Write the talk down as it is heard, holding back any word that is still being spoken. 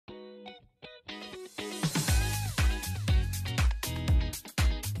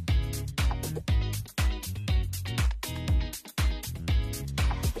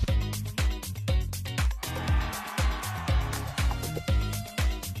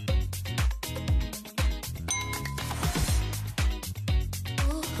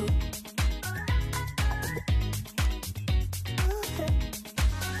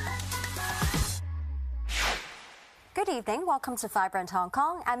evening. Welcome to Vibrant Hong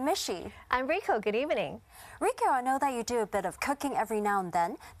Kong. I'm Mishi. I'm Rico. Good evening. Rico, I know that you do a bit of cooking every now and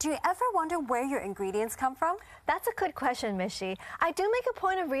then. Do you ever wonder where your ingredients come from? That's a good question, Mishi. I do make a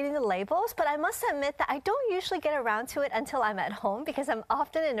point of reading the labels, but I must admit that I don't usually get around to it until I'm at home because I'm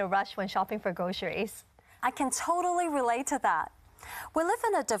often in a rush when shopping for groceries. I can totally relate to that. We live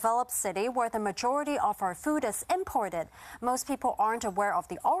in a developed city where the majority of our food is imported. Most people aren't aware of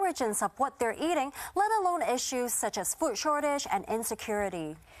the origins of what they're eating, let alone issues such as food shortage and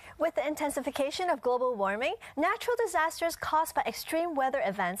insecurity. With the intensification of global warming, natural disasters caused by extreme weather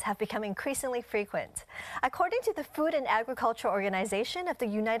events have become increasingly frequent. According to the Food and Agriculture Organization of the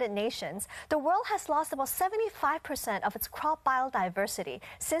United Nations, the world has lost about 75% of its crop biodiversity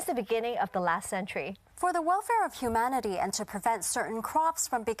since the beginning of the last century. For the welfare of humanity and to prevent certain crops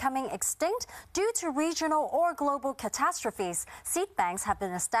from becoming extinct due to regional or global catastrophes, seed banks have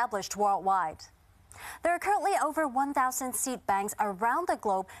been established worldwide. There are currently over 1,000 seed banks around the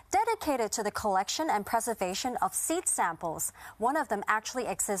globe dedicated to the collection and preservation of seed samples. One of them actually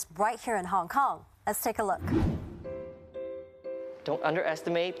exists right here in Hong Kong. Let's take a look. Don't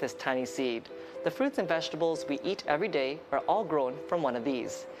underestimate this tiny seed. The fruits and vegetables we eat every day are all grown from one of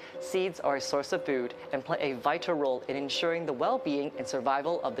these. Seeds are a source of food and play a vital role in ensuring the well-being and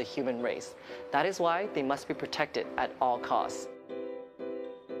survival of the human race. That is why they must be protected at all costs.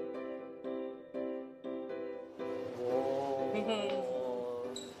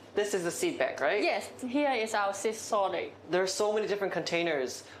 This is the seed bank, right? Yes, here is our seed storage. There are so many different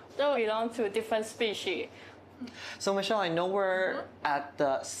containers. They belong to different species. So Michelle, I know we're at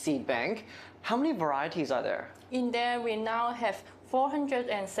the seed bank. How many varieties are there? In there, we now have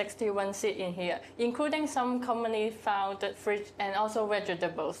 461 seeds in here, including some commonly found fruits and also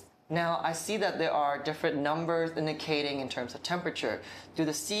vegetables. Now, I see that there are different numbers indicating in terms of temperature. Do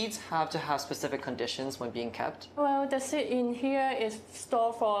the seeds have to have specific conditions when being kept? Well, the seed in here is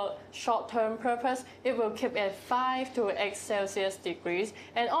stored for short-term purpose. It will keep at 5 to 8 Celsius degrees,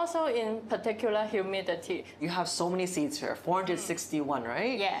 and also in particular humidity. You have so many seeds here, 461,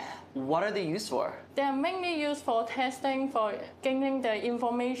 right? Yeah. What are they used for? They are mainly used for testing, for gaining the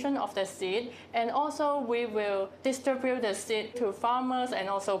information of the seed, and also we will distribute the seed to farmers and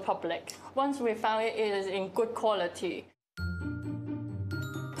also public. Once we found it is in good quality.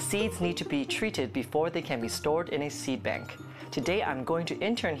 Seeds need to be treated before they can be stored in a seed bank. Today I'm going to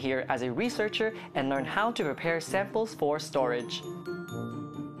intern here as a researcher and learn how to prepare samples for storage.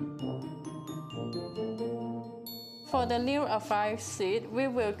 For the new arrived seed, we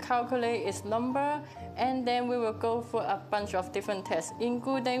will calculate its number, and then we will go through a bunch of different tests,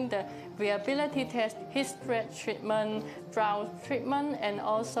 including the viability test, heat stress treatment, drought treatment, and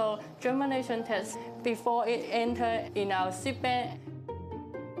also germination test before it enters in our seed bank.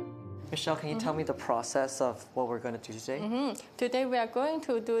 Michelle, can you tell me the process of what we're going to do today? Today we are going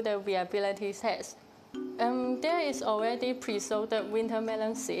to do the viability test. There is already pre-sorted winter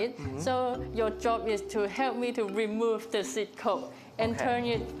melon seed, so your job is to help me to remove the seed coat and turn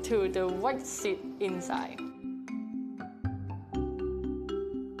it to the white seed inside.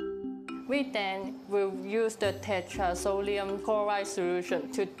 We then will use the Tetra sodium chloride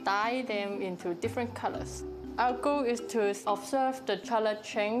solution to dye them into different colors. Our goal is to observe the color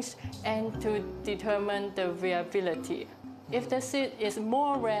change and to determine the viability. If the seed is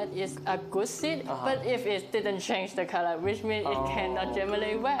more red, it's a good seed, but if it didn't change the color, which means it cannot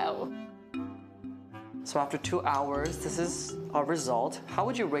germinate well. So after 2 hours, this is our result. How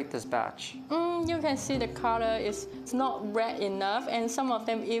would you rate this batch? You can see the color is not red enough, and some of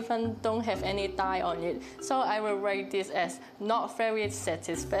them even don't have any dye on it. So I will rate this as not very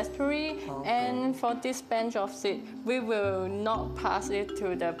satisfactory. And for this batch of seed, we will not pass it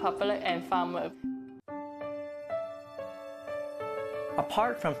to the public and farmer.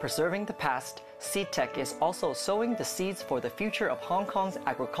 Apart from preserving the past, SeedTEC is also sowing the seeds for the future of Hong Kong's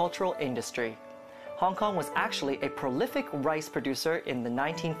agricultural industry. Hong Kong was actually a prolific rice producer in the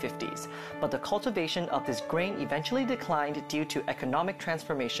 1950s, but the cultivation of this grain eventually declined due to economic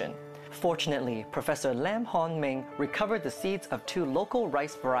transformation. Fortunately, Professor Hon-ming recovered the seeds of 2 local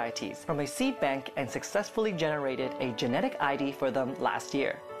rice varieties from a seed bank and successfully generated a genetic ID for them last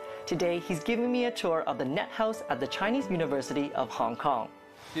year. Today, he's giving me a tour of the net house at the Chinese University of Hong Kong.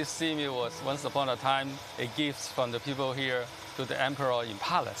 This seed mill was once upon a time a gift from the people here to the emperor in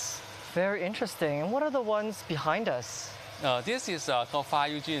palace. Very interesting. And what are the ones behind us? This is called Fa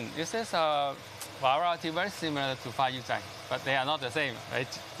Yu Jun. This is a variety very similar to Fa Yu Zhang, but they are not the same, right?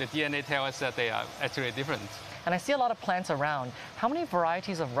 The DNA tells us that they are actually different. And I see a lot of plants around. How many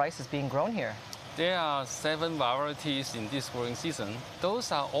varieties of rice is being grown here? There are 7 varieties in this growing season. Those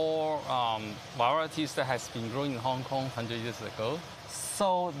are all varieties that has been grown in Hong Kong 100 years ago.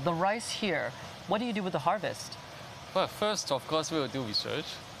 So the rice here, what do you do with the harvest? Well, first, of course, we will do research.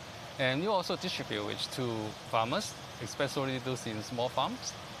 And we also distribute it to farmers, especially those in small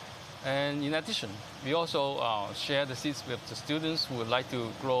farms. And in addition, we also share the seeds with the students who would like to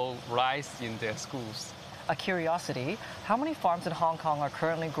grow rice in their schools. A curiosity, how many farms in Hong Kong are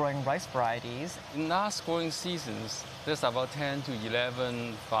currently growing rice varieties? In last growing seasons, there's about 10 to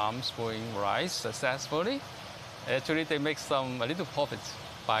 11 farms growing rice successfully. Actually, they make a little profit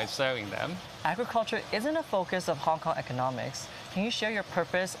by selling them. Agriculture isn't a focus of Hong Kong economics. Can you share your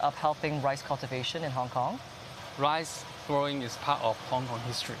purpose of helping rice cultivation in Hong Kong? Rice growing is part of Hong Kong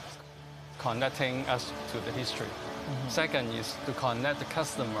history, connecting us to the history. Second is to connect the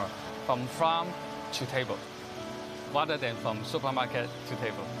customer from farm to table, rather than from supermarket to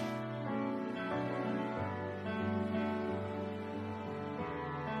table.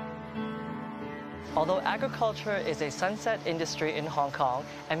 Although agriculture is a sunset industry in Hong Kong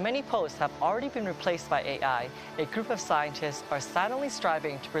and many posts have already been replaced by AI, a group of scientists are silently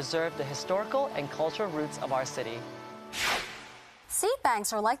striving to preserve the historical and cultural roots of our city. Seed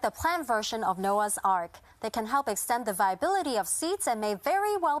banks are like the plant version of Noah's Ark. They can help extend the viability of seeds and may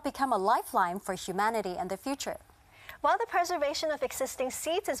very well become a lifeline for humanity in the future. While the preservation of existing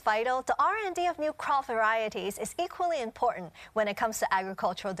seeds is vital, the R&D of new crop varieties is equally important when it comes to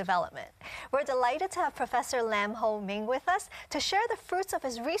agricultural development. We're delighted to have Professor Lam Hon-ming with us to share the fruits of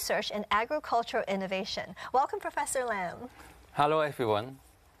his research in agricultural innovation. Welcome, Professor Lam. Hello, everyone.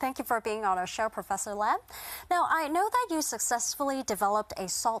 Thank you for being on our show, Professor Lam. Now, I know that you successfully developed a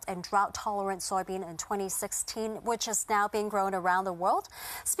salt and drought-tolerant soybean in 2016, which is now being grown around the world.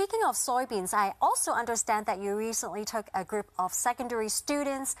 Speaking of soybeans, I also understand that you recently took a group of secondary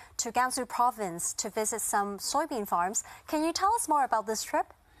students to Gansu province to visit some soybean farms. Can you tell us more about this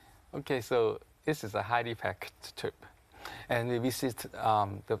trip? Okay, so this is a highly packed trip. And we visit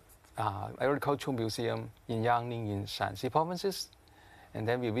the Agricultural Museum in Yangning in Shanxi provinces. And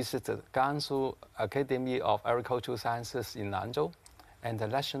then we visited Gansu Academy of Agricultural Sciences in Lanzhou and the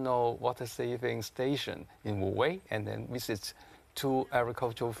National Water Saving Station in Wuwei, and then visit 2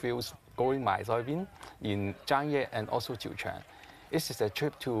 agricultural fields growing my soybean in Zhangye and also Jiuquan. This is a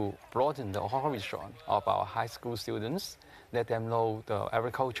trip to broaden the horizon of our high school students, let them know the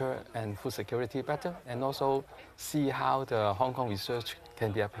agriculture and food security better, and also see how the Hong Kong research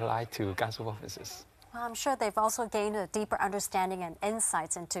can be applied to Gansu provinces. Well, I'm sure they've also gained a deeper understanding and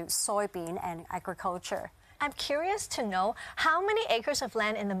insights into soybean and agriculture. I'm curious to know how many acres of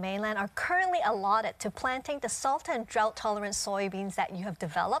land in the mainland are currently allotted to planting the salt and drought-tolerant soybeans that you have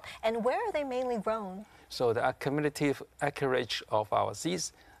developed, and where are they mainly grown? So the cumulative acreage of our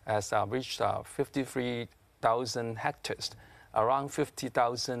seeds has reached 53,000 hectares, around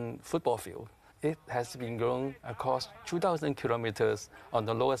 50,000 football fields. It has been grown across 2,000 kilometers on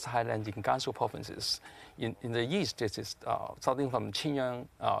the lowest highland in Gansu provinces. In the east, this is starting from Qinyang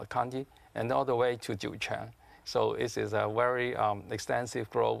County and all the way to Jiuquan. So it is a very extensive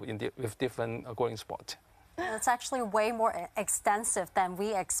growth with different growing spots. It's actually way more extensive than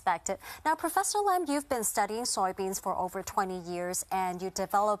we expected. Now, Professor Lam, you've been studying soybeans for over 20 years, and you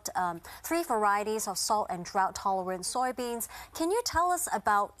developed 3 varieties of salt and drought-tolerant soybeans. Can you tell us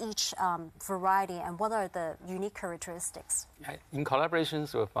about each variety and what are the unique characteristics? In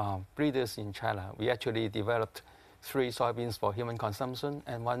collaborations with breeders in China, we actually developed 3 soybeans for human consumption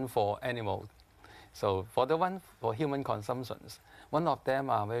and 1 for animal. So for the one for human consumptions, one of them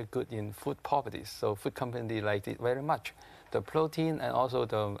are very good in food properties. So food company like it very much, the protein and also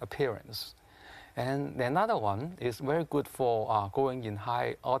the appearance. And the another one is very good for growing in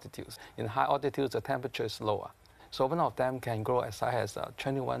high altitudes. In high altitudes, the temperature is lower. So one of them can grow as high as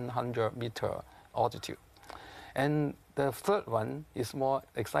 2,100 meter altitude. And the third one is more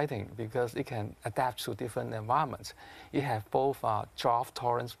exciting because it can adapt to different environments. It has both drought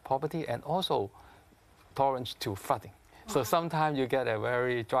tolerance property and also tolerance to flooding. So sometimes you get a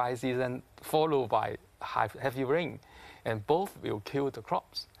very dry season followed by heavy rain, and both will kill the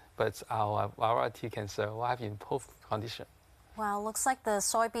crops. But our variety can survive in both conditions. Wow, looks like the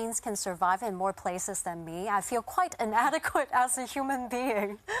soybeans can survive in more places than me. I feel quite inadequate as a human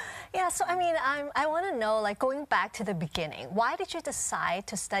being. Yeah, so I mean, I want to know, like, going back to the beginning, why did you decide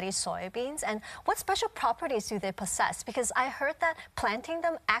to study soybeans and what special properties do they possess? Because I heard that planting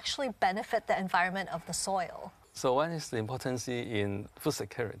them actually benefit the environment of the soil. So one is the importance in food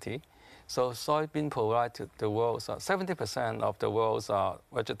security. So soybean provides the world's 70% of the world's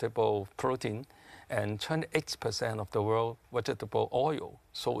vegetable protein and 28% of the world vegetable oil.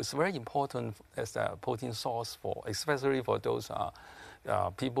 So it's very important as a protein source for, especially for those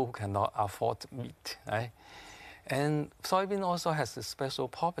people who cannot afford meat, right? And soybean also has a special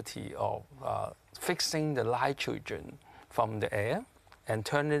property of fixing the nitrogen from the air and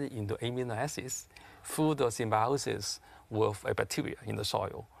turning it into amino acids through the symbiosis with a bacteria in the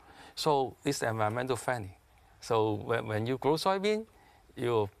soil. So it's environmental friendly. So when you grow soybean,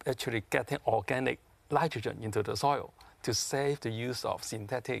 you're actually getting organic nitrogen into the soil to save the use of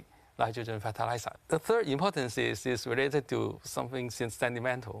synthetic nitrogen fertilizer. The third importance is related to something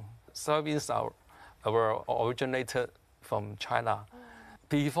sentimental. Soybeans were originated from China.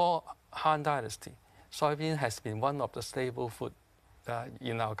 Before Han Dynasty, soybean has been one of the staple food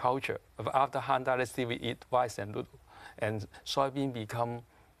in our culture. After Han Dynasty, we eat rice and noodle, and soybean become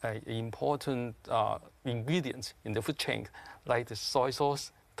an important ingredient in the food chain, like the soy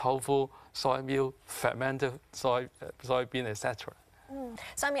sauce, tofu, soy meal, fermented soybean, etc.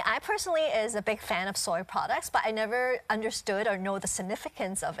 So, I mean, I personally is a big fan of soy products, but I never understood or know the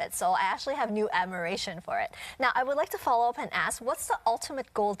significance of it. So I actually have new admiration for it. Now, I would like to follow up and ask, what's the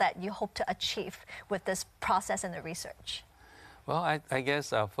ultimate goal that you hope to achieve with this process and the research? Well, I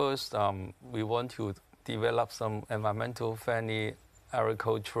guess first we want to develop some environmental friendly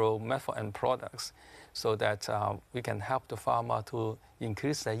agricultural method and products so that we can help the farmer to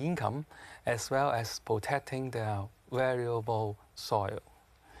increase their income as well as protecting their valuable soil.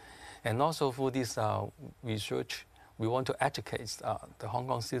 And also for this research, we want to educate the Hong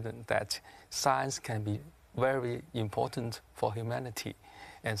Kong students that science can be very important for humanity.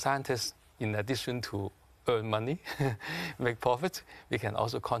 And scientists, in addition to earn money, make profit, we can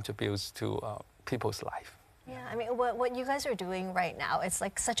also contribute to people's life. Yeah, I mean, what you guys are doing right now, it's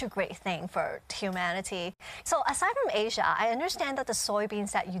like such a great thing for humanity. So aside from Asia, I understand that the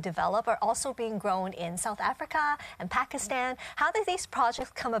soybeans that you develop are also being grown in South Africa and Pakistan. How did these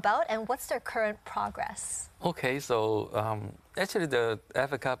projects come about and what's their current progress? Okay, so actually the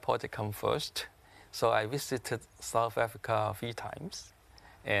Africa project come first. So I visited South Africa 3 times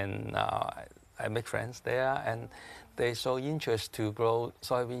and I make friends there and they show interest to grow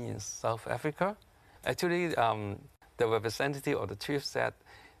soybean in South Africa. Actually, the representative of the chief said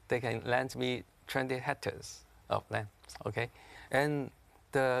they can lend me 20 hectares of land, okay? And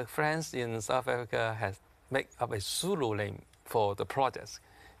the friends in South Africa has made up a Zulu name for the project.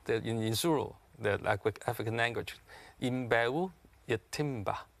 In Zulu, the African language, Imbewu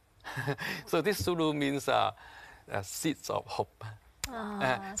Yetimba. So this Zulu means seeds of hope.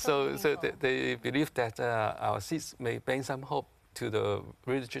 So they believe that our seeds may bring some hope to the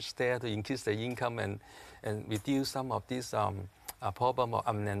villagers there to increase their income and reduce some of this problem of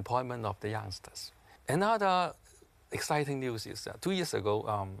unemployment of the youngsters. Another exciting news is that 2 years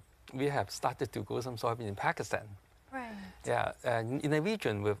ago, we have started to grow some soybean in Pakistan. Right. Yeah, in a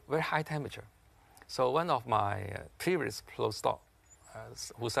region with very high temperature. So one of my previous postdoc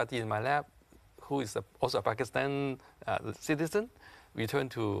who studied in my lab, who is also a Pakistan citizen,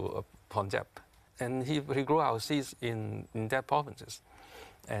 returned to Punjab. And he grew our seeds in that provinces.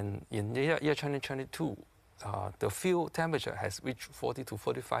 And in the year 2022, the field temperature has reached 40 to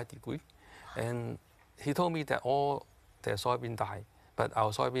 45 degrees. And he told me that all their soybean died, but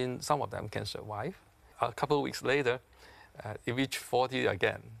our soybean, some of them can survive. A couple of weeks later, it reached 40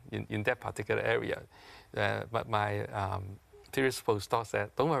 again in that particular area. But my previous postdoc said,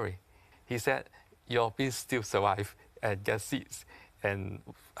 don't worry. He said, your beans still survive and get seeds. And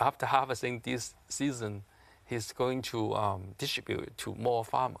after harvesting this season, he's going to distribute it to more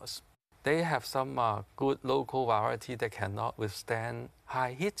farmers. They have some good local variety that cannot withstand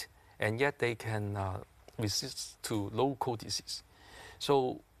high heat, and yet they can resist to local disease.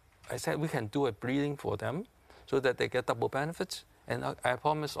 So I said we can do a breeding for them so that they get double benefits. And I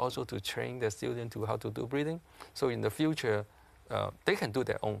promise also to train the students to how to do breeding. So in the future, they can do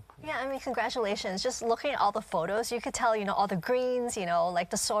their own. Yeah, I mean, congratulations. Just looking at all the photos, you could tell, all the greens, like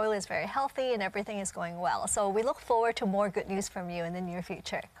the soil is very healthy and everything is going well. So we look forward to more good news from you in the near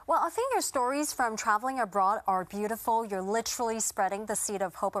future. Well, I think your stories from traveling abroad are beautiful. You're literally spreading the seed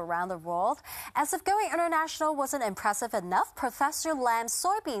of hope around the world. As if going international wasn't impressive enough, Professor Lam's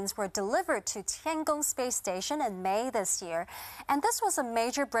soybeans were delivered to Tiangong Space Station in May this year. And this was a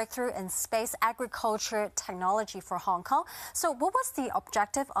major breakthrough in space agriculture technology for Hong Kong. So what was the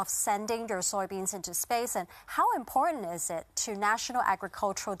objective of sending your soybeans into space, and how important is it to national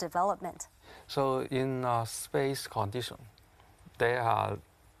agricultural development? So in space condition, there are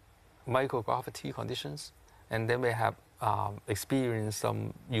microgravity conditions, and they may have experienced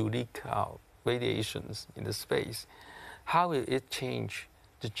some unique radiations in the space. How will it change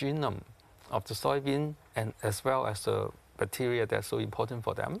the genome of the soybean, and as well as the bacteria that's so important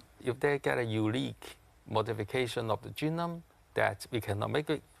for them. If they get a unique modification of the genome that we cannot make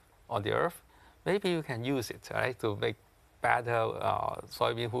it on the earth, maybe you can use it, right, to make better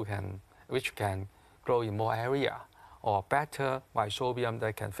soybean which can grow in more area, or better rhizobium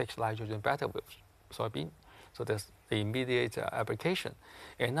that can fix nitrogen better with soybean. So that's the immediate application.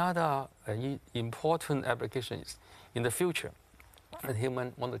 Another important application is in the future, when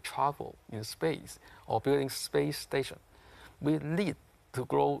humans want to travel in space or building space station, we need to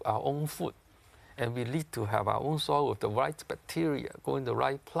grow our own food, and we need to have our own soil with the right bacteria growing the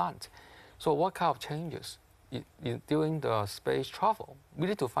right plant. So what kind of changes during the space travel? We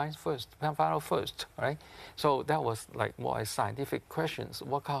need to find out first, right? So that was like more scientific questions.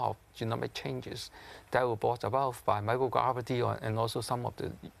 What kind of genomic changes that were brought about by microgravity and also some of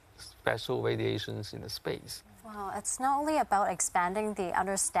the special radiations in the space? Wow, it's not only about expanding the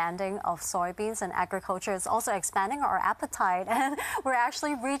understanding of soybeans and agriculture, it's also expanding our appetite. And we're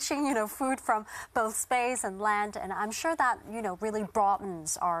actually reaching, food from both space and land. And I'm sure that, really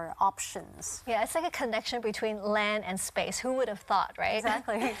broadens our options. Yeah, it's like a connection between land and space. Who would have thought, right?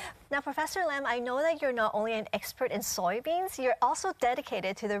 Exactly. Now, Professor Lam, I know that you're not only an expert in soybeans, you're also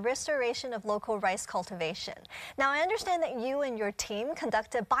dedicated to the restoration of local rice cultivation. Now, I understand that you and your team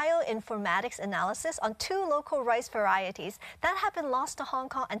conducted bioinformatics analysis on 2 local rice varieties that have been lost to Hong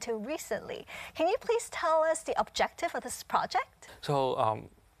Kong until recently. Can you please tell us the objective of this project? So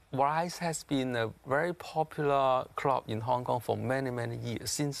rice has been a very popular crop in Hong Kong for many, many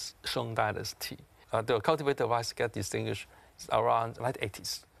years, since Shang Dynasty. The cultivated rice got distinguished around the late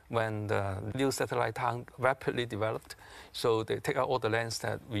 80s. When the new satellite town rapidly developed, so they take out all the lands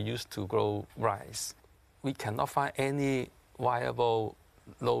that we used to grow rice. We cannot find any viable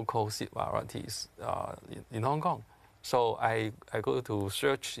local seed varieties in Hong Kong. So I go to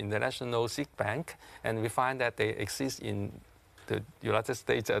search in the National Seed Bank, and we find that they exist in the United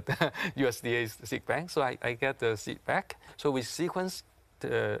States at the USDA's seed bank. So I get the seed back. So we sequence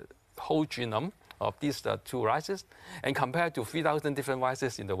the whole genome of these 2 rices and compare to 3,000 different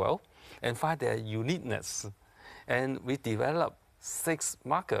rices in the world and find their uniqueness. And we develop 6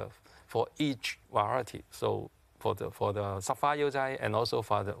 markers for each variety. So for the sapphire yozai and also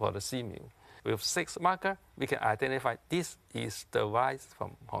for the sea meal. With 6 markers, we can identify this is the rice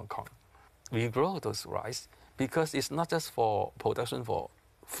from Hong Kong. We grow those rice because it's not just for production for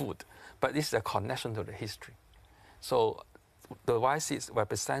food, but it's a connection to the history. So the rices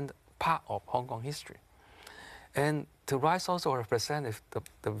represent part of Hong Kong history. And the rice also represents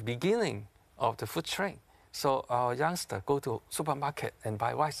the beginning of the food chain. So our youngsters go to supermarket and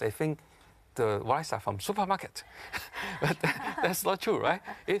buy rice. They think the rice are from supermarket. But that's not true, right?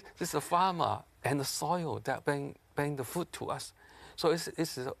 It's the farmer and the soil that bring the food to us. So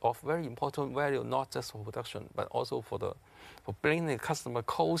it's of very important value, not just for production, but also for bringing the customer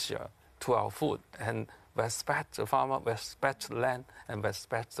closer to our food and respect the farmer, respect the land, and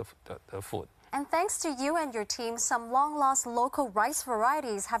respect the food. And thanks to you and your team, some long-lost local rice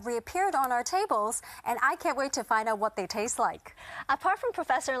varieties have reappeared on our tables, and I can't wait to find out what they taste like. Apart from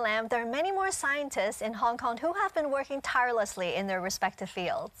Professor Lam, there are many more scientists in Hong Kong who have been working tirelessly in their respective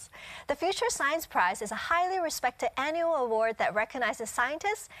fields. The Future Science Prize is a highly respected annual award that recognizes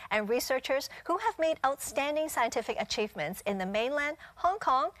scientists and researchers who have made outstanding scientific achievements in the mainland, Hong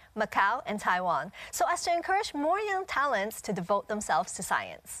Kong, Macau, and Taiwan, so as to encourage more young talents to devote themselves to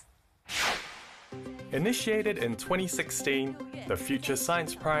science. Initiated in 2016, the Future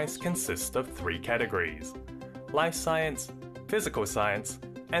Science Prize consists of 3 categories: life science, physical science,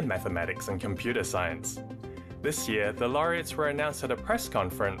 and mathematics and computer science. This year, the laureates were announced at a press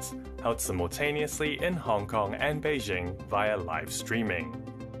conference held simultaneously in Hong Kong and Beijing via live streaming.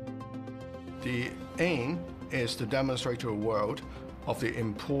 The aim is to demonstrate to the world of the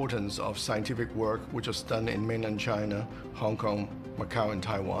importance of scientific work which is done in mainland China, Hong Kong, Macau, and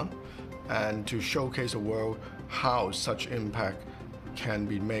Taiwan, and to showcase the world how such impact can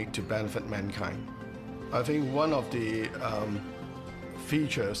be made to benefit mankind. I think one of the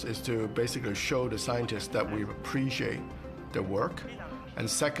features is to basically show the scientists that we appreciate their work, and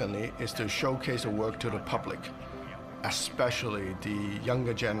secondly is to showcase the work to the public, especially the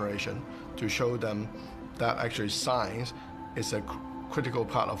younger generation, to show them that actually science is a critical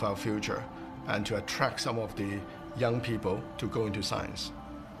part of our future, and to attract some of the young people to go into science.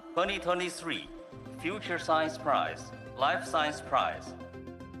 2023 Future Science Prize, Life Science Prize,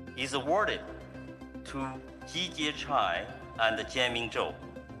 is awarded to Ji Jie-chai and Jian Mingzhou.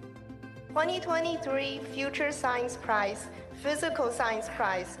 2023 Future Science Prize, Physical Science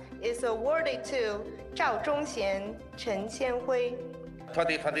Prize, is awarded to Zhao Zhongxian, Chen Qianhui.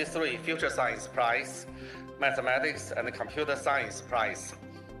 2023 Future Science Prize, Mathematics and Computer Science Prize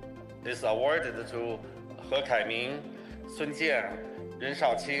is awarded to He Kaiming, Sun Jian, Ren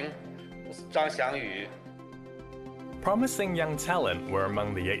Shaoqing, Zhang Xiangyu. Promising young talent were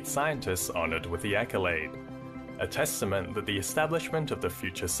among the 8 scientists honored with the accolade, a testament that the establishment of the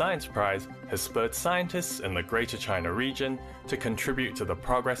Future Science Prize has spurred scientists in the Greater China region to contribute to the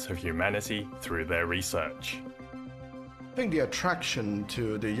progress of humanity through their research. I think the attraction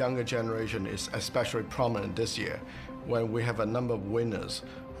to the younger generation is especially prominent this year, when we have a number of winners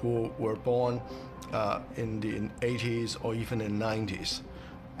who were born in the 80s or even in 90s.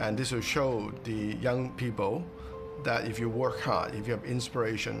 And this will show the young people that if you work hard, if you have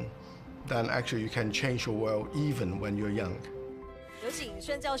inspiration, then actually you can change your world even when you're young.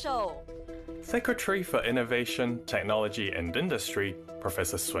 Secretary for Innovation, Technology and Industry,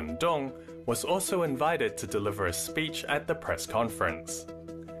 Professor Sun Dong, was also invited to deliver a speech at the press conference.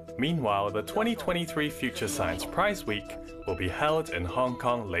 Meanwhile, the 2023 Future Science Prize Week will be held in Hong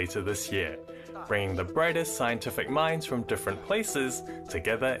Kong later this year, bringing the brightest scientific minds from different places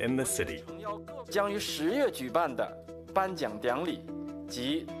together in the city. 将于10月举办的颁奖典礼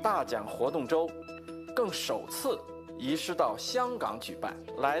及大奖活动周，更首次移师到香港举办。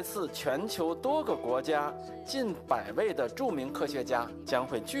来自全球多个国家近100位的著名科学家将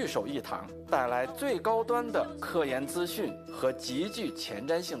会聚首一堂，带来最高端的科研资讯和极具前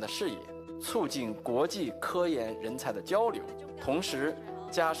瞻性的视野，促进国际科研人才的交流，同时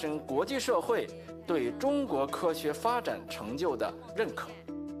加深国际社会对中国科学发展成就的认可。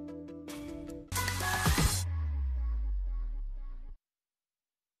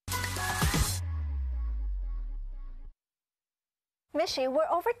Mishi, we're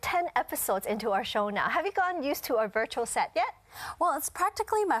over 10 episodes into our show now. Have you gotten used to our virtual set yet? Well, it's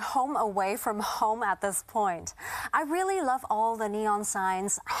practically my home away from home at this point. I really love all the neon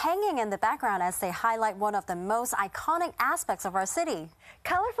signs hanging in the background as they highlight one of the most iconic aspects of our city.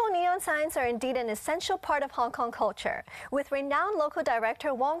 Colorful neon signs are indeed an essential part of Hong Kong culture, with renowned local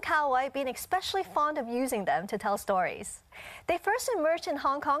director Wong Kar-wai being especially fond of using them to tell stories. They first emerged in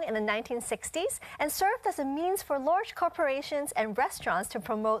Hong Kong in the 1960s and served as a means for large corporations and restaurants to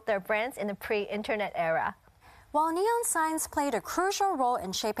promote their brands in the pre-internet era. While neon signs played a crucial role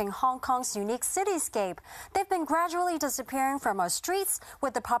in shaping Hong Kong's unique cityscape, they've been gradually disappearing from our streets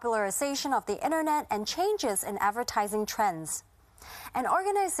with the popularization of the internet and changes in advertising trends. An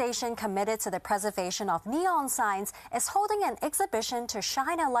organization committed to the preservation of neon signs is holding an exhibition to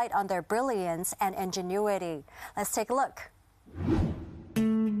shine a light on their brilliance and ingenuity. Let's take a look.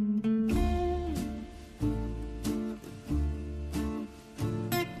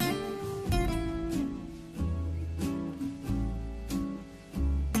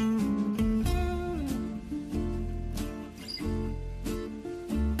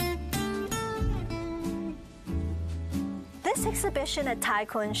 This exhibition at Tai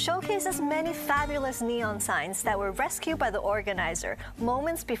Kwun showcases many fabulous neon signs that were rescued by the organizer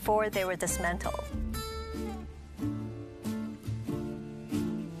moments before they were dismantled.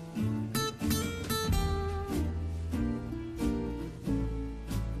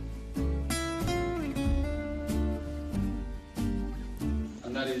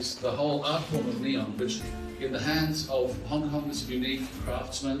 And that is the whole art form of neon, which in the hands of Hong Kong's unique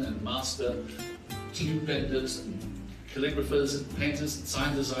craftsmen and master tube benders and calligraphers and painters and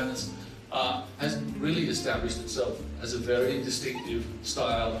sign designers has really established itself as a very distinctive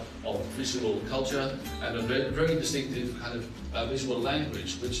style of visual culture and a very distinctive kind of visual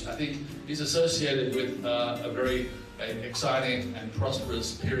language, which I think is associated with a very exciting and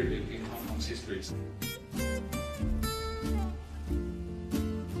prosperous period in Hong Kong's history.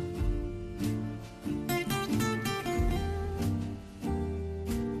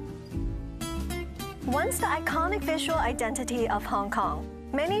 Once the iconic visual identity of Hong Kong,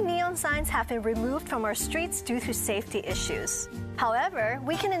 many neon signs have been removed from our streets due to safety issues. However,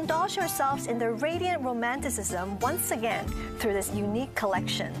 we can indulge ourselves in the radiant romanticism once again through this unique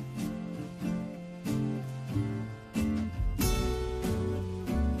collection.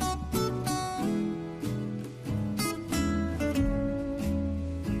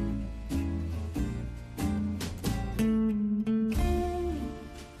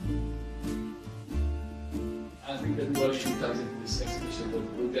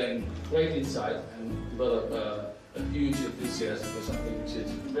 Great insight and develop a huge enthusiasm for something which is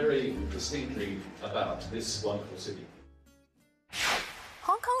very distinctly about this wonderful city.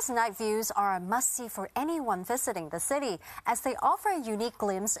 Hong Kong's night views are a must-see for anyone visiting the city, as they offer a unique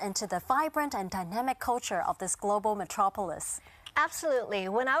glimpse into the vibrant and dynamic culture of this global metropolis. Absolutely.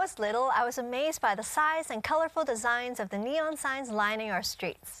 When I was little, I was amazed by the size and colorful designs of the neon signs lining our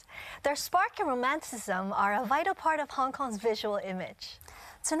streets. Their spark and romanticism are a vital part of Hong Kong's visual image.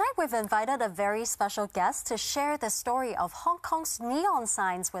 Tonight, we've invited a very special guest to share the story of Hong Kong's neon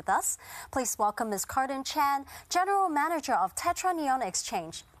signs with us. Please welcome Ms. Cardin Chan, General Manager of Tetra Neon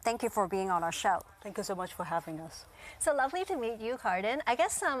Exchange. Thank you for being on our show. Thank you so much for having us. So lovely to meet you, Cardin. I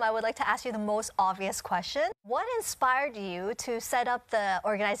guess I would like to ask you the most obvious question. What inspired you to set up the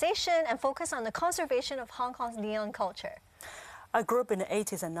organization and focus on the conservation of Hong Kong's neon culture? I grew up in the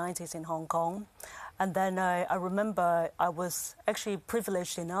 80s and 90s in Hong Kong. And then I remember I was actually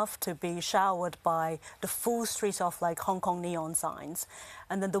privileged enough to be showered by the full streets of like Hong Kong neon signs.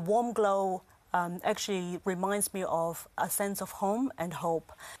 And then the warm glow actually reminds me of a sense of home and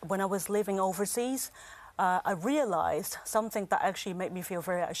hope. When I was living overseas, I realized something that actually made me feel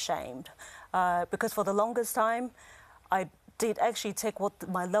very ashamed. Because for the longest time, I did actually take what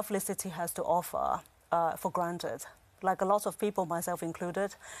my lovely city has to offer for granted. Like a lot of people, myself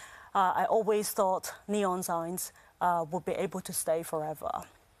included, I always thought neon signs would be able to stay forever.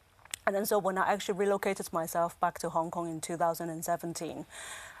 And then so when I actually relocated myself back to Hong Kong in 2017,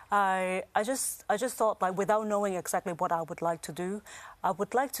 I just thought, like, without knowing exactly what I would like to do, I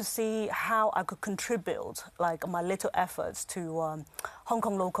would like to see how I could contribute, like, my little efforts to Hong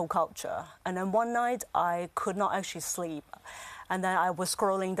Kong local culture. And then one night, I could not actually sleep. And then I was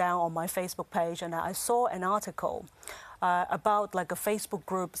scrolling down on my Facebook page, and I saw an article about, like, a Facebook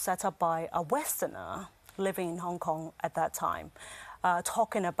group set up by a Westerner living in Hong Kong at that time,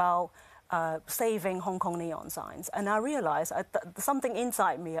 talking about saving Hong Kong neon signs. And I realized something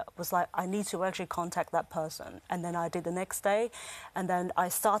inside me was like, I need to actually contact that person. And then I did the next day. And then I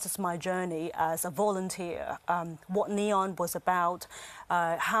started my journey as a volunteer, what neon was about,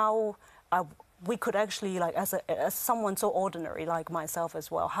 how we could actually, like, as someone so ordinary like myself as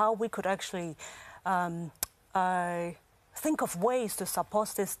well, how we could actually think of ways to support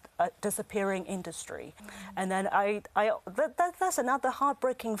this disappearing industry. And then that's another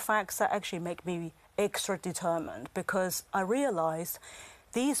heartbreaking fact that actually make me extra determined, because I realized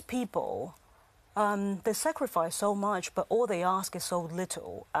these people, they sacrifice so much, but all they ask is so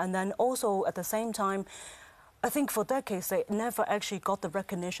little. And then also at the same time, I think for decades they never actually got the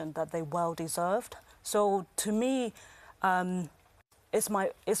recognition that they well deserved. So to me, it's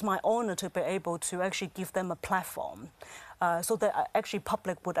my honor to be able to actually give them a platform, so that actually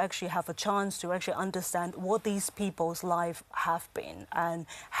public would actually have a chance to actually understand what these people's lives have been and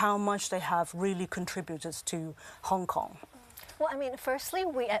how much they have really contributed to Hong Kong. Well, I mean, firstly,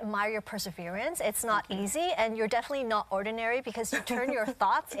 we admire your perseverance. It's not easy, and you're definitely not ordinary, because you turn your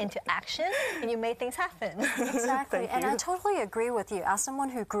thoughts into action and you made things happen. Exactly, and I totally agree with you. As someone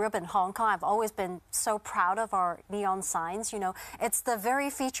who grew up in Hong Kong, I've always been so proud of our neon signs. You know, it's the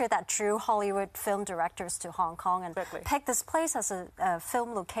very feature that drew Hollywood film directors to Hong Kong and picked this place as a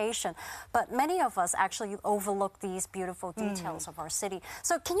film location. But many of us actually overlook these beautiful details of our city.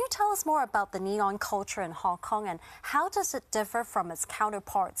 So can you tell us more about the neon culture in Hong Kong, and how does it differ from its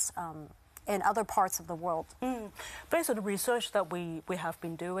counterparts in other parts of the world? Based on the research that we have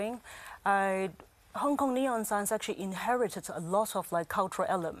been doing, Hong Kong neon signs actually inherited a lot of, like, cultural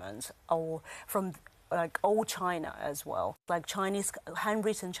elements from, like, old China as well. Like Chinese,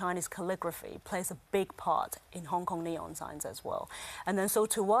 handwritten Chinese calligraphy plays a big part in Hong Kong neon signs as well. And then so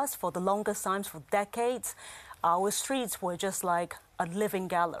to us, for the longest times, for decades, our streets were just like a living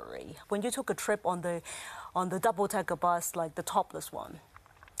gallery. When you took a trip on the double-decker bus, like the topless one,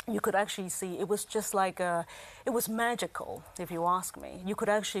 you could actually see it was just like it was magical, if you ask me. You could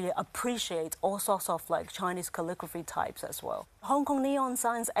actually appreciate all sorts of, like, Chinese calligraphy types as well. Hong Kong neon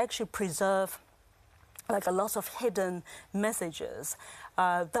signs actually preserve, like, a lot of hidden messages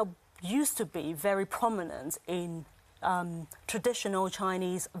that used to be very prominent in traditional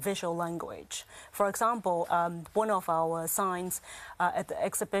Chinese visual language. For example, one of our signs at the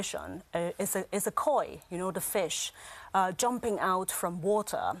exhibition is a koi, you know, the fish, jumping out from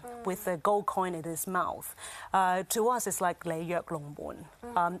water with a gold coin in his mouth. To us, it's like Lei Yok Long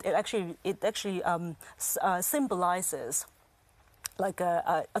Bun. It actually symbolizes, like,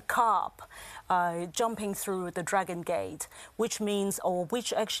 a carp jumping through the dragon gate, which means, or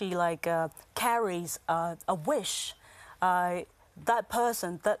which actually, like, carries a wish. That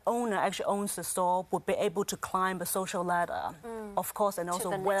person, that owner actually owns the store, would be able to climb a social ladder of course, and also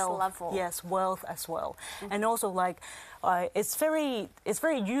the next wealth. level. Yes, wealth as well. And also, like, it's very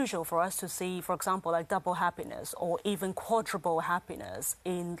usual for us to see, for example, like double happiness or even quadruple happiness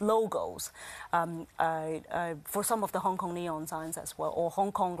in logos for some of the Hong Kong neon signs as well, or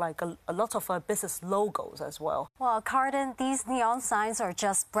Hong Kong, like a lot of business logos as well. Well, Cardin, these neon signs are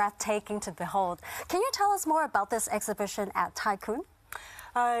just breathtaking to behold. Can you tell us more about this exhibition at Tycoon?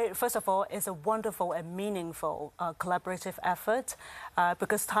 First of all, it's a wonderful and meaningful collaborative effort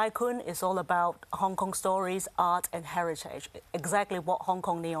because Tycoon is all about Hong Kong stories, art and heritage, exactly what Hong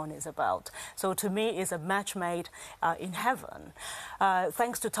Kong Neon is about. So to me, it's a match made in heaven.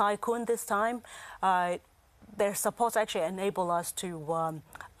 Thanks to Tycoon this time, their support actually enable us to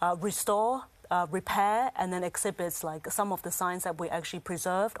restore, repair and then exhibits like some of the signs that we actually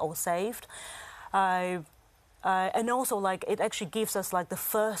preserved or saved. And also, like, it actually gives us like the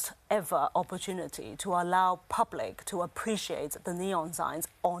first ever opportunity to allow public to appreciate the neon signs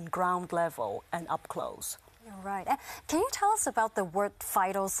on ground level and up close. You're right. Can you tell us about the word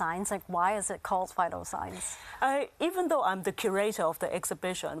vital signs? Like, why is it called vital signs? Even though I'm the curator of the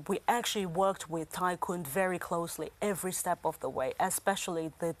exhibition, we actually worked with Tycoon very closely every step of the way,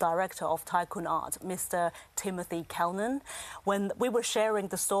 especially the director of Tycoon Art, Mr. Timothy Kellnan. When we were sharing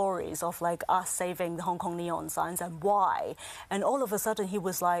the stories of like us saving the Hong Kong neon signs and why, and all of a sudden he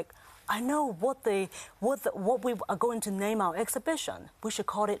was like, I know what we are going to name our exhibition. We should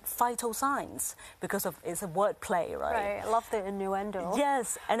call it Vital Signs because it's a word play, right? Right. I love the innuendo.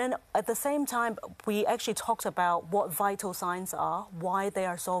 Yes, and then at the same time, we actually talked about what vital signs are, why they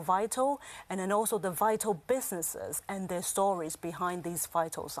are so vital, and then also the vital businesses and their stories behind these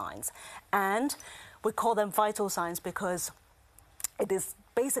vital signs. And we call them vital signs because it is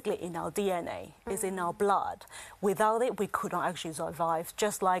basically in our DNA, it's in our blood. Without it, we could not actually survive,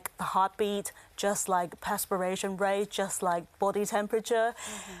 just like the heartbeat, just like perspiration rate, just like body temperature.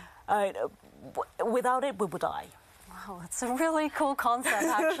 Without it, we would die. Wow, it's a really cool concept,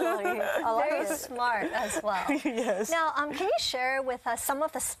 actually. I like Very it. smart as well. Yes. Now, can you share with us some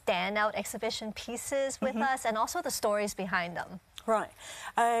of the standout exhibition pieces with us and also the stories behind them? Right.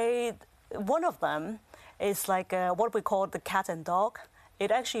 One of them is like what we call the cat and dog. It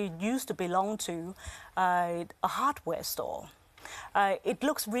actually used to belong to a hardware store. It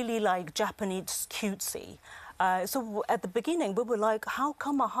looks really like Japanese cutesy. So at the beginning, we were like, how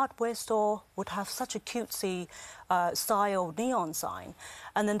come a hardware store would have such a cutesy style neon sign?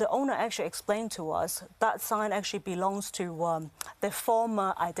 And then the owner actually explained to us that sign actually belongs to their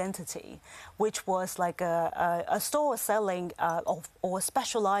former identity, which was like a store selling or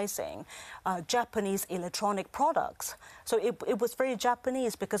specializing Japanese electronic products. So it was very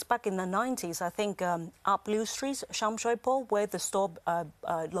Japanese because back in the 90s, I think up Blue Street, Sham Shui Po, where the store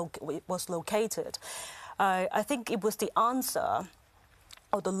was located, I think it was the answer,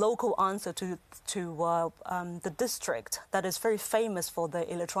 or the local answer to the district that is very famous for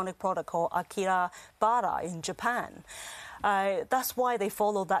the electronic product called Akihabara in Japan. That's why they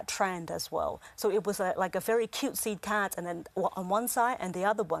follow that trend as well. So it was like a very cutesy cat, and then on one side, and the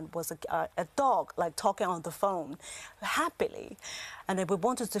other one was a dog, like talking on the phone, happily. And then we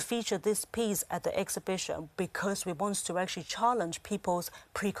wanted to feature this piece at the exhibition because we wanted to actually challenge people's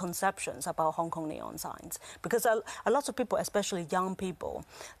preconceptions about Hong Kong neon signs. Because a lot of people, especially young people,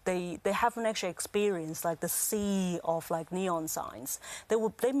 they haven't actually experienced like the sea of like neon signs.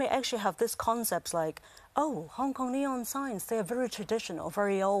 They may actually have this concepts like, oh, Hong Kong neon signs, they are very traditional,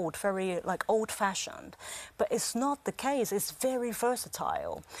 very old, very like old-fashioned. But it's not the case. It's very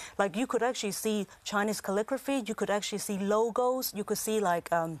versatile. Like you could actually see Chinese calligraphy, you could actually see logos, you could see like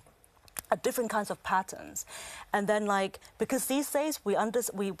different kinds of patterns. And then like, because these days we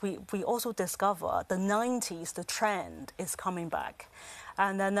also discover the 90s, the trend is coming back.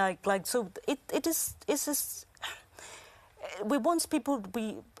 And then so it's just, we want people,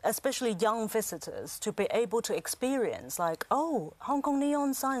 especially young visitors, to be able to experience like, oh, Hong Kong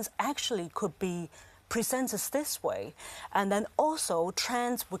neon signs actually could be presented this way. And then also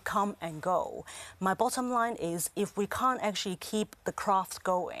trends would come and go. My bottom line is if we can't actually keep the craft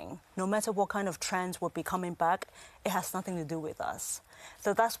going, no matter what kind of trends will be coming back, it has nothing to do with us.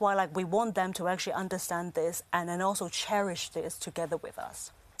 So that's why like we want them to actually understand this and then also cherish this together with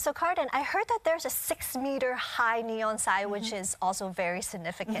us. So Cardin, I heard that there's a 6-meter high neon sign, which is also very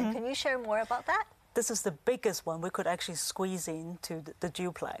significant. Can you share more about that? This is the biggest one we could actually squeeze into the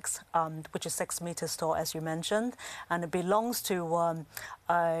duplex, which is 6 meters tall, as you mentioned, and it belongs to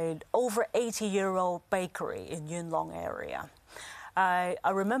over 80-year-old bakery in Yuen Long area. I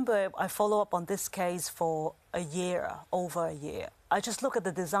remember I followed up on this case for a year, over a year. I just look at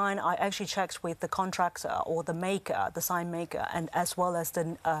the design. I actually checked with the contractor or the maker, the sign maker, and as well as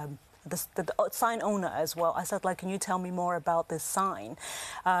the sign owner as well. I said, like, can you tell me more about this sign?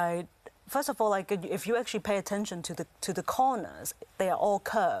 First of all, like, if you actually pay attention to the corners, they are all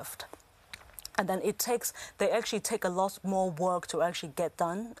curved. And then they actually take a lot more work to actually get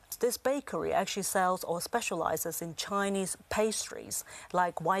done. This bakery actually sells or specializes in Chinese pastries,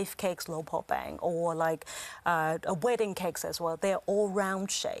 like wife cakes, lo po bang, or like wedding cakes as well. They're all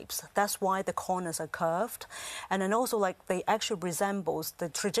round shapes. That's why the corners are curved. And then also, like, they actually resembles the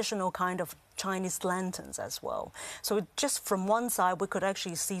traditional kind of Chinese lanterns as well. So just from one side, we could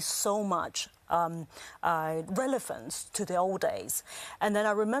actually see so much relevance to the old days. And then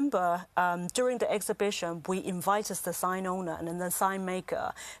I remember during the exhibition, we invited the sign owner and then the sign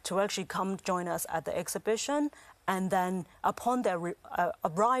maker to actually come join us at the exhibition. And then upon their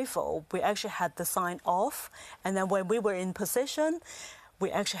arrival, we actually had the sign off. And then when we were in position, we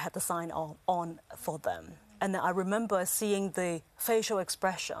actually had the sign on for them. And I remember seeing the facial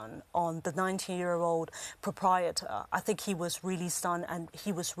expression on the 19-year-old proprietor. I think he was really stunned and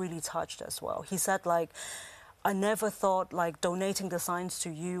he was really touched as well. He said, like, I never thought, like, donating the signs to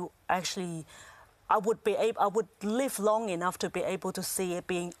you, actually, I would live long enough to be able to see it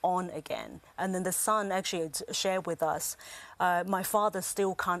being on again. And then the son actually shared with us, my father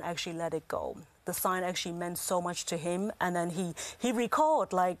still can't actually let it go. The sign actually meant so much to him. And then he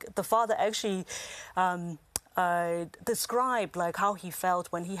recalled, like, the father actually described, like, how he felt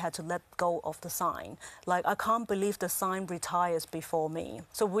when he had to let go of the sign. Like, I can't believe the sign retires before me.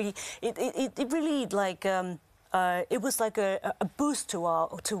 So it really, like, it was like a boost to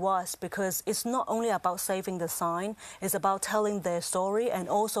us, because it's not only about saving the sign, it's about telling their story, and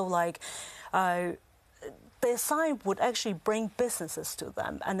also, like, their sign would actually bring businesses to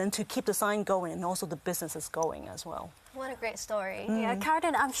them, and then to keep the sign going and also the businesses going as well. What a great story. Yeah,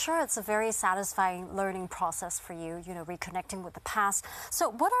 Cardin, I'm sure it's a very satisfying learning process for you, reconnecting with the past. So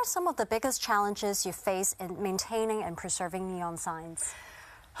what are some of the biggest challenges you face in maintaining and preserving neon signs?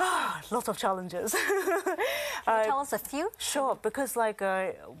 Lots of challenges. Can you tell us a few? Sure, because, like,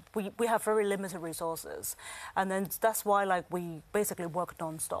 we have very limited resources, and then that's why, like, we basically work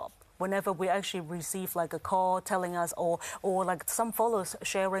non-stop. Whenever we actually receive, like, a call telling us, or like some followers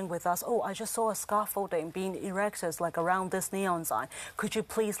sharing with us, oh, I just saw a scaffolding being erected, like, around this neon sign. Could you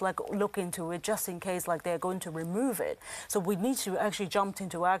please, like, look into it just in case, like, they're going to remove it? So we need to actually jump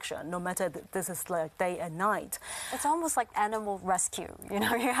into action, no matter this is, like, day and night. It's almost like animal rescue, you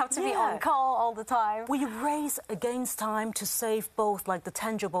have to be on call all the time. We race against time to save both, like, the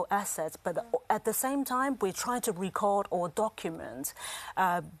tangible assets, but at the same time, we try to record or document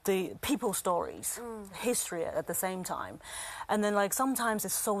the people's stories, history at the same time. And then, like, sometimes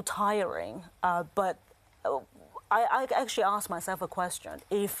it's so tiring, but I actually ask myself a question.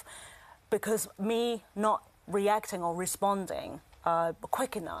 If, because me not reacting or responding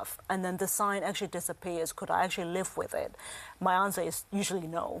quick enough, and then the sign actually disappears, could I actually live with it? My answer is usually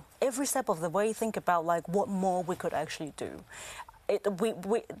no. Every step of the way, think about, like, what more we could actually do. We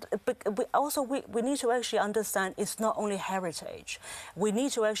need to actually understand it's not only heritage. We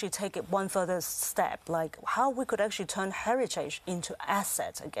need to actually take it one further step, like how we could actually turn heritage into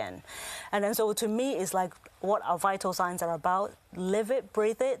assets again. And then so to me, it's like what our vital signs are about. Live it,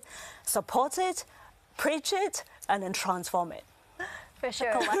 breathe it, support it, preach it, and then transform it. For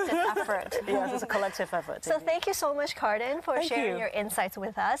sure. A collective effort. Yes, it's a collective effort. So thank you so much, Cardin, for sharing your insights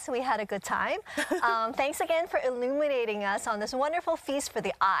with us. We had a good time. Thanks again for illuminating us on this wonderful feast for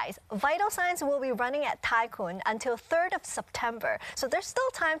the eyes. Vital Signs will be running at Tai Kwun until 3rd of September. So there's still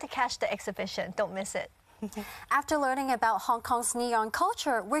time to catch the exhibition. Don't miss it. After learning about Hong Kong's neon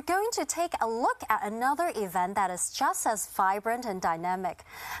culture, we're going to take a look at another event that is just as vibrant and dynamic.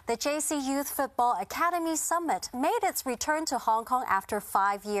 The JC Youth Football Academy Summit made its return to Hong Kong after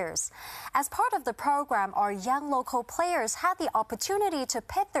 5 years. As part of the program, our young local players had the opportunity to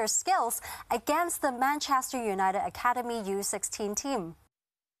pit their skills against the Manchester United Academy U16 team.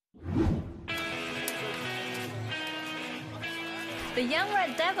 The young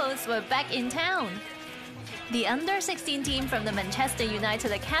Red Devils were back in town. The under-16 team from the Manchester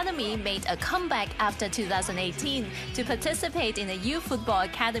United Academy made a comeback after 2018 to participate in the Youth Football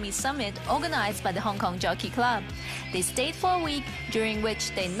Academy Summit organized by the Hong Kong Jockey Club. They stayed for a week, during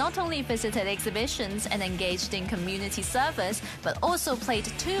which they not only visited exhibitions and engaged in community service, but also played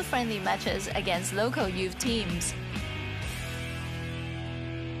 2 friendly matches against local youth teams.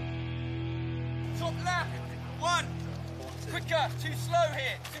 Top left, 1, Quicker, too slow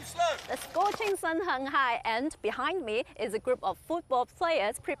here, too slow. The scorching sun hung high, and behind me is a group of football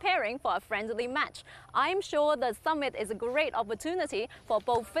players preparing for a friendly match. I'm sure the summit is a great opportunity for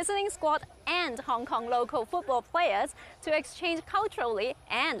both visiting squad and Hong Kong local football players to exchange culturally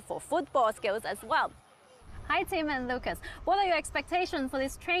and for football skills as well. Hi Tim and Lucas, what are your expectations for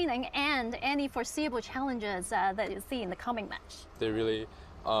this training and any foreseeable challenges that you see in the coming match? We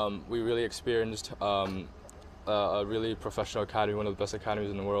really experienced a really professional academy, one of the best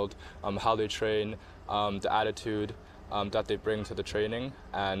academies in the world, how they train, the attitude that they bring to the training,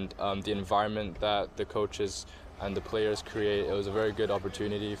 and the environment that the coaches and the players create. It was a very good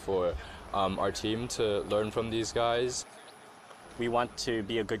opportunity for our team to learn from these guys. We want to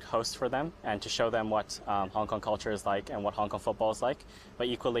be a good host for them and to show them what Hong Kong culture is like and what Hong Kong football is like. But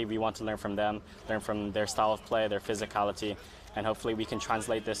equally, we want to learn from them, learn from their style of play, their physicality, and hopefully we can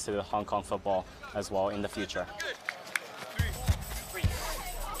translate this to the Hong Kong football as well in the future.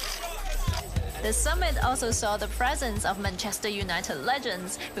 The summit also saw the presence of Manchester United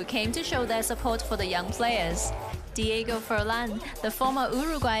legends who came to show their support for the young players. Diego Forlan, the former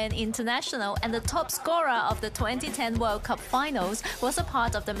Uruguayan international and the top scorer of the 2010 World Cup finals, was a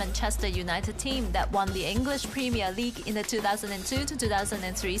part of the Manchester United team that won the English Premier League in the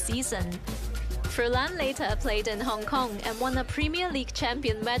 2002-2003 season. Forlan later played in Hong Kong and won a Premier League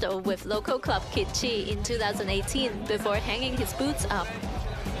champion medal with local club Kit Chi in 2018 before hanging his boots up.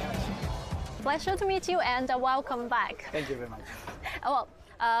 Pleasure to meet you and welcome back. Thank you very much.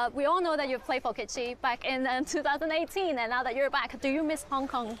 We all know that you played for Kit Chi back in 2018, and now that you're back, do you miss Hong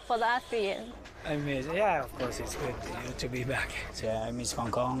Kong for the last 3 years? I miss, yeah, of course, it's good to be back. Yeah, I miss Hong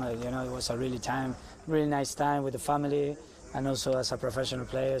Kong. It was a really nice time with the family, and also as a professional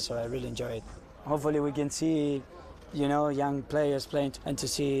player, so I really enjoy it. Hopefully we can see, young players playing and to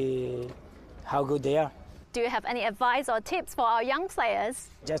see how good they are. Do you have any advice or tips for our young players?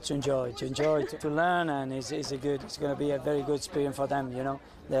 Just to enjoy, to learn, and it's going to be a very good experience for them,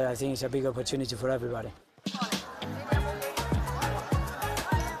 I think it's a big opportunity for everybody.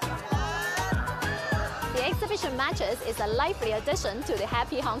 The exhibition matches is a lively addition to the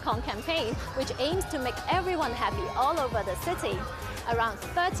Happy Hong Kong campaign, which aims to make everyone happy all over the city. Around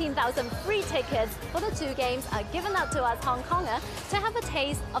 13,000 free tickets for the 2 games are given out to us Hong Kongers to have a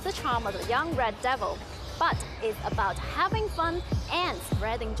taste of the charm of the young Red Devil. But it's about having fun and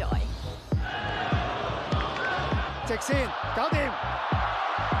spreading joy.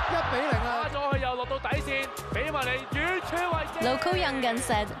 Local young guns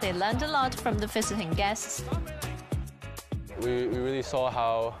said they learned a lot from the visiting guests. We really saw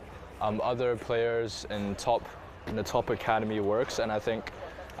how other players in the top academy works, and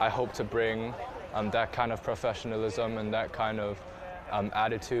I hope to bring that kind of professionalism and that kind of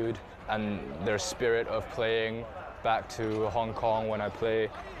attitude and their spirit of playing back to Hong Kong when I play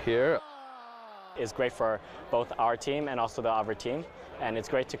here. It's great for both our team and also the other team, and it's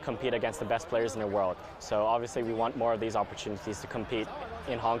great to compete against the best players in the world. So obviously we want more of these opportunities to compete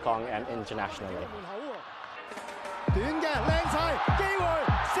in Hong Kong and internationally.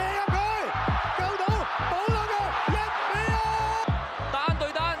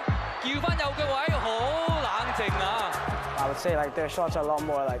 I would say their shots are a lot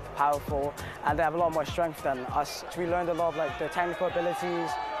more powerful, and they have a lot more strength than us. We learned a lot of their technical abilities.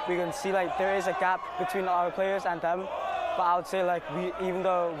 We can see there is a gap between our players and them, but I would say even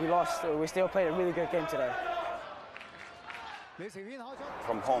though we lost, we still played a really good game today.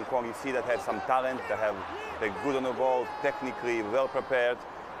 From Hong Kong, you see that have some talent, they're good on the ball, technically well prepared.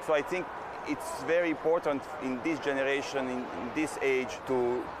 So I think it's very important in this generation, in this age,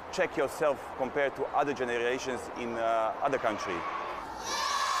 to check yourself compared to other generations in other countries.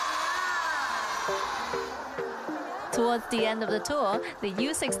 Towards the end of the tour, the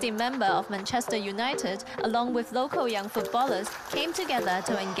U16 member of Manchester United, along with local young footballers, came together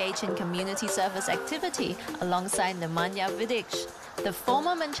to engage in community service activity alongside Nemanja Vidic. The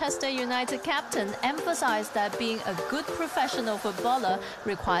former Manchester United captain emphasized that being a good professional footballer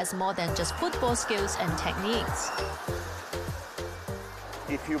requires more than just football skills and techniques.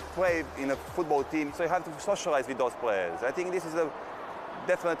 If you play in a football team, so you have to socialize with those players. I think this is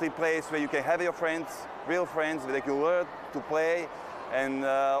definitely a place where you can have your friends, real friends, where they can learn to play, and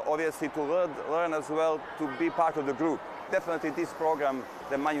obviously to learn as well to be part of the group. Definitely this program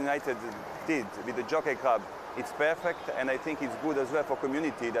that Man United did with the Jockey Club, it's perfect, and I think it's good as well for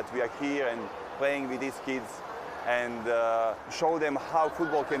community that we are here and playing with these kids and show them how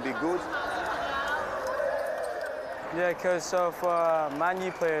football can be good. Yeah, because for Man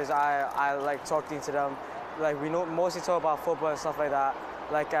U players, I like talking to them. We mostly talk about football and stuff like that.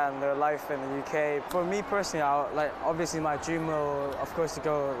 their life in the UK. For me personally, obviously my dream will, of course, to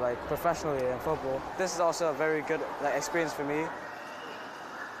go professionally in football. This is also a very good experience for me.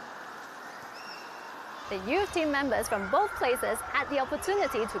 The youth team members from both places had the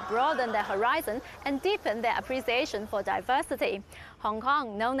opportunity to broaden their horizon and deepen their appreciation for diversity. Hong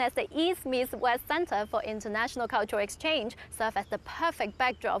Kong, known as the East meets West Center for International Cultural Exchange, served as the perfect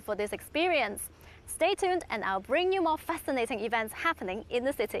backdrop for this experience. Stay tuned and I'll bring you more fascinating events happening in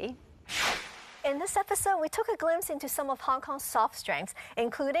the city. In this episode, we took a glimpse into some of Hong Kong's soft strengths,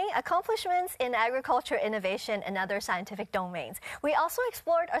 including accomplishments in agriculture, innovation, and other scientific domains. We also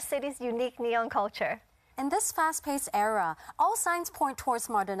explored our city's unique neon culture. In this fast-paced era, all signs point towards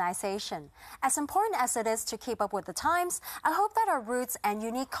modernization. As important as it is to keep up with the times, I hope that our roots and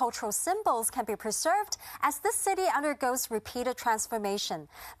unique cultural symbols can be preserved as this city undergoes repeated transformation.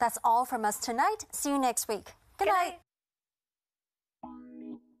 That's all from us tonight. See you next week. Good night.